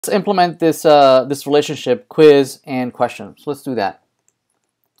Let's implement this this relationship quiz and question. So let's do that.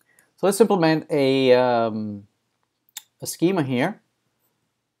 So let's implement a schema here.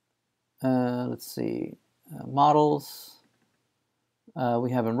 Let's see, models.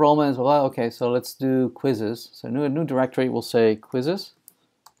 We have enrollment as well. Okay, so let's do quizzes. So new directory, we'll say quizzes.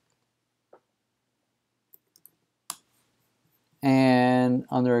 And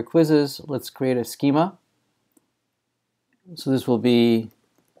under quizzes, let's create a schema. So this will be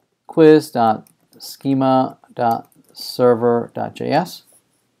quiz.schema.server.js.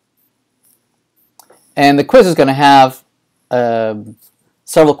 And the quiz is going to have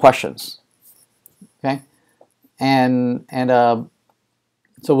several questions. Okay, and so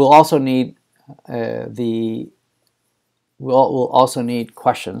we'll also need we'll also need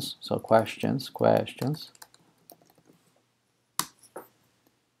questions. So questions.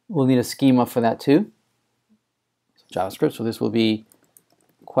 We'll need a schema for that too. JavaScript. So this will be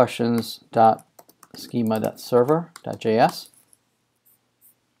questions.schema.server.js.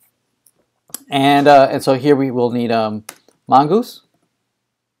 And so here we will need mongoose.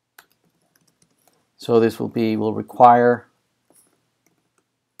 So this will require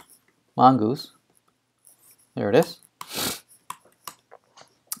mongoose. There it is.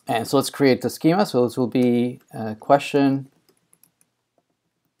 And so let's create the schema. So this will be question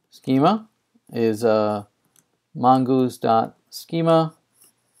schema is mongoose.schema.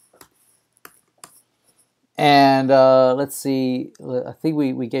 And let's see, I think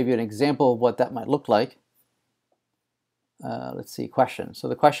we gave you an example of what that might look like. Let's see, question. So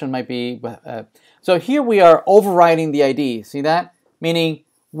the question might be, so here we are overriding the ID. See that? Meaning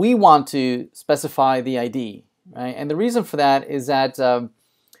we want to specify the ID, right? And the reason for that is that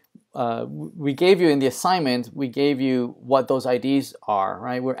we gave you in the assignment, we gave you what those IDs are,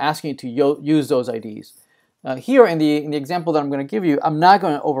 right? We're asking you to use those IDs. Here in the example that I'm going to give you, I'm not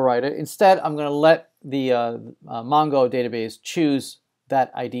going to override it. Instead, I'm going to let the Mongo database choose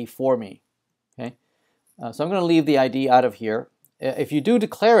that ID for me. Okay, so I'm going to leave the ID out of here. If you do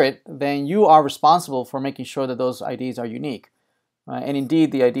declare it, then you are responsible for making sure that those IDs are unique. Right? And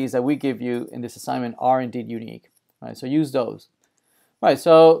indeed, the IDs that we give you in this assignment are indeed unique. Right? So use those. Right.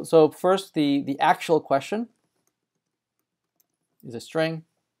 So first, the actual question is a string.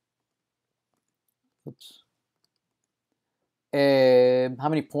 Oops. How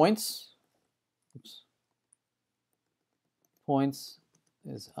many points? Oops. Points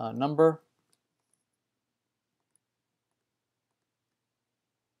is a number.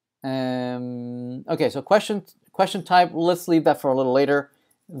 Okay, so question type. Let's leave that for a little later.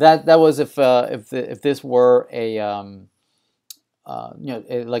 That was if this were a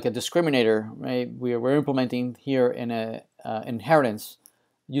like a discriminator, right? We're implementing here in a inheritance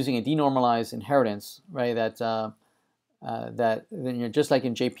using a denormalized inheritance, right? That then just like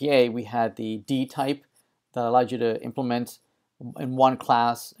in JPA, we had the D type that allowed you to implement in one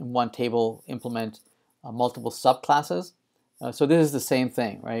class, in one table, implement multiple subclasses. So this is the same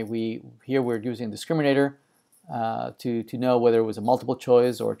thing, right? Here we're using a discriminator to know whether it was a multiple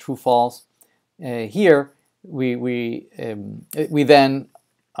choice or true false. Here we then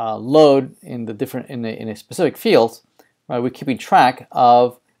load in the different in a specific field, right? We're keeping track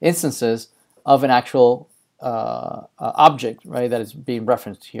of instances of an actual object, right, that is being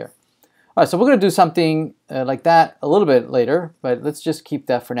referenced here. All right, so we're going to do something like that a little bit later, but let's just keep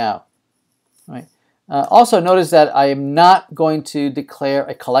that for now. All right. Also notice that I am not going to declare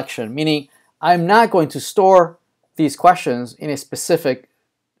a collection, meaning I'm not going to store these questions in a specific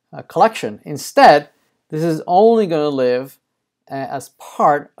collection. Instead, this is only going to live as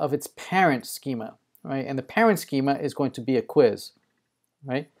part of its parent schema, right? And the parent schema is going to be a quiz,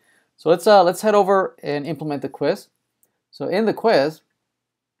 right? So let's head over and implement the quiz. So in the quiz,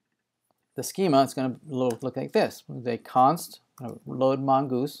 the schema is going to look like this. With a const, load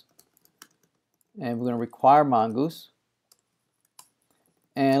mongoose, and we're going to require mongoose.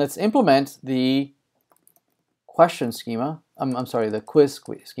 And let's implement the question schema. I'm sorry, the quiz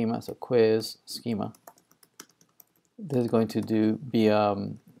schema. So quiz schema. This is going to be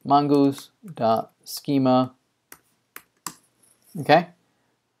mongoose.schema. Okay.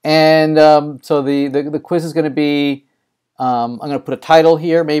 And so the quiz is going to be, I'm going to put a title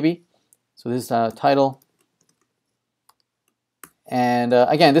here maybe. So this is a title. And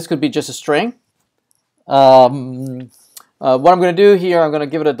again, this could be just a string. What I'm going to do here, I'm going to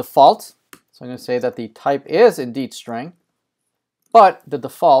give it a default. So I'm going to say that the type is indeed string. But the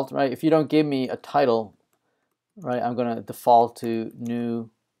default, right, if you don't give me a title, right, I'm going to default to new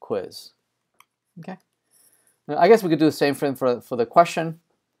quiz. Okay. Now, I guess we could do the same thing for the question.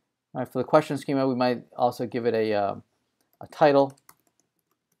 All right, for the question schema, we might also give it a title.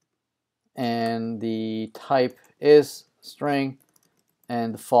 and the type is string,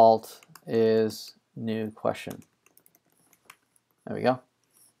 and default is new question. There we go.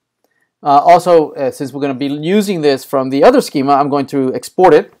 Also, since we're going to be using this from the other schema, I'm going to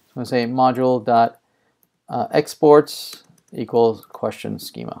export it. So I'm going to say module.exports equals question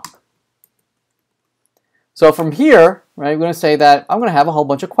schema. So from here, right, we're going to say that I'm going to have a whole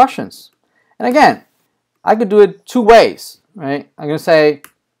bunch of questions. And again, I could do it two ways, right? I'm going to say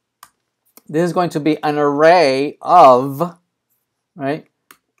this is going to be an array of, right?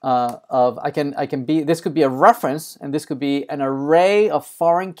 This could be a reference, and this could be an array of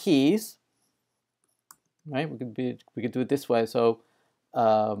foreign keys, right? We could do it this way. So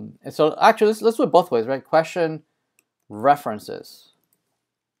and so actually let's do it both ways, right? Question references,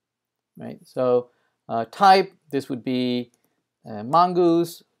 right? So type, this would be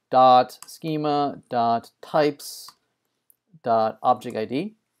mongoose dot schema dot types dot object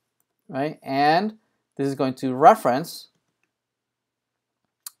ID, right? And this is going to reference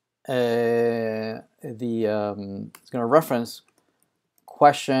it's going to reference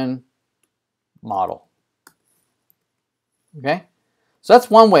question model. Okay, so that's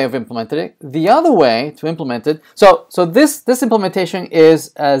one way of implementing it. The other way to implement it, so this implementation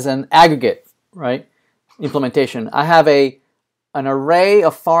is as an aggregate, right? Implementation. I have an array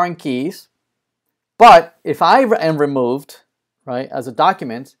of foreign keys, but if I am removed, right, as a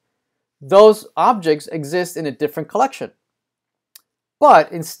document, those objects exist in a different collection.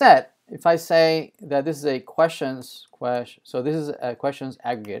 But instead, if I say that this is a so this is a questions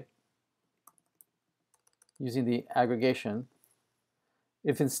aggregate using the aggregation.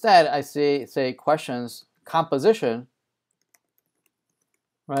 If instead I say questions composition,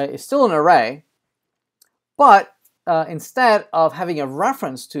 right, it's still an array, but instead of having a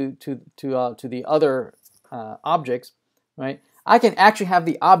reference to the other objects, right, I can actually have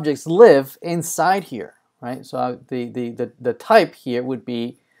the objects live inside here. Right, so the type here would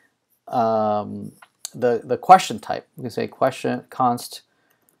be the question type. We can say const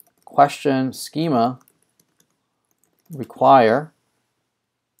question schema require,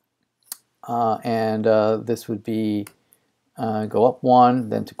 and this would be go up one,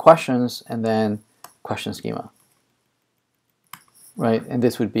 then to questions, and then question schema. Right, and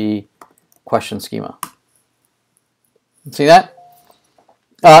this would be question schema. See that?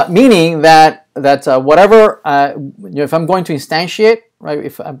 Meaning that whatever if I'm going to instantiate, right,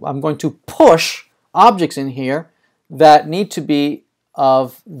 if I'm going to push objects in here that need to be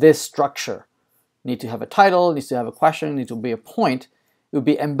of this structure, need to have a title, needs to have a question, needs to be a point, it would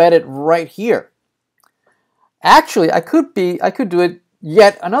be embedded right here. Actually, I could do it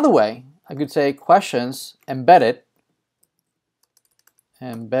yet another way. I could say questions embedded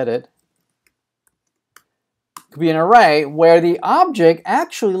could be an array where the object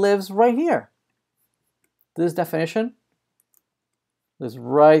actually lives right here. This definition is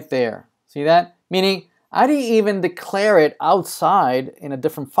right there. See that? Meaning I didn't even declare it outside in a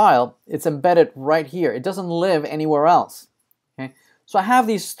different file. It's embedded right here. It doesn't live anywhere else. Okay? So I have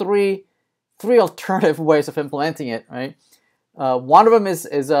these three alternative ways of implementing it. Right? One of them is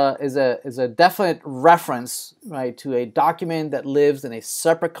a definite reference, right, to a document that lives in a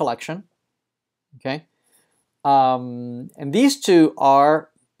separate collection. Okay. And these two are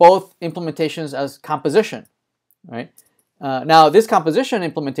both implementations as composition, right? Now this composition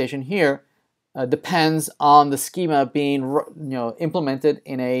implementation here depends on the schema being implemented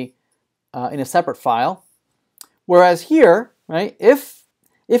in a separate file, whereas here, right, if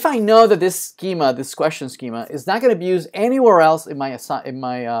I know that this schema, this question schema, is not going to be used anywhere else in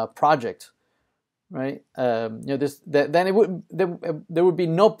my project, right? Then there would be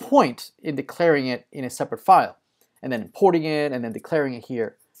no point in declaring it in a separate file, and then importing it, and then declaring it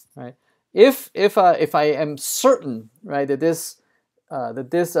here, right? If I am certain, right, that this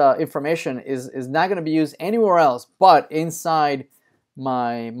information is not going to be used anywhere else but inside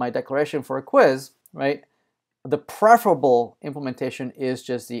my declaration for a quiz, right? The preferable implementation is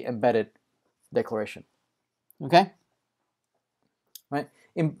just the embedded declaration. Okay, right?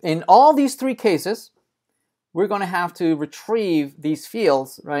 In all these three cases, we're going to have to retrieve these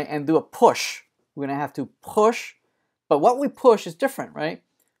fields, right, and do a push. We're going to have to push, but what we push is different, right?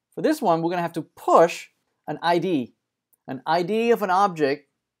 For this one, we're going to have to push an ID of an object,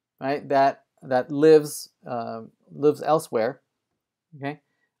 right, that lives elsewhere. Okay.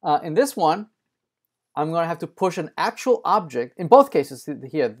 In this one, I'm going to have to push an actual object. In both cases,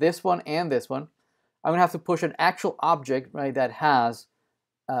 here, this one and this one, I'm going to have to push an actual object, right, that has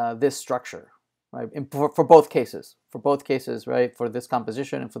this structure, right? For both cases, right, for this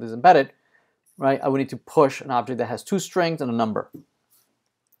composition and for this embedded, right, I would need to push an object that has two strings and a number.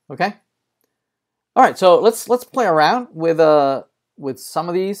 Okay. All right, so let's play around with some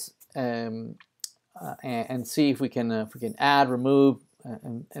of these and see if we can add, remove,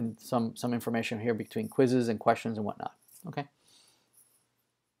 and some information here between quizzes and questions and whatnot. Okay.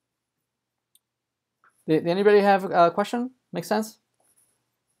 Did anybody have a question? Make sense?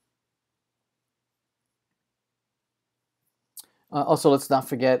 Also, let's not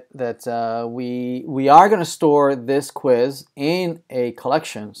forget that we are going to store this quiz in a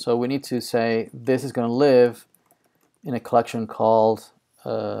collection. So we need to say this is going to live in a collection called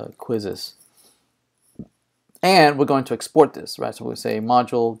quizzes. And we're going to export this, right? So we'll say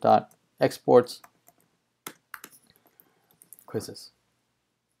module.exports quizzes.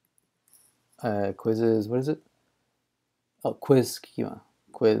 Quizzes, what is it? Oh, quiz schema.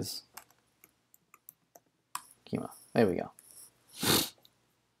 Quiz schema. There we go.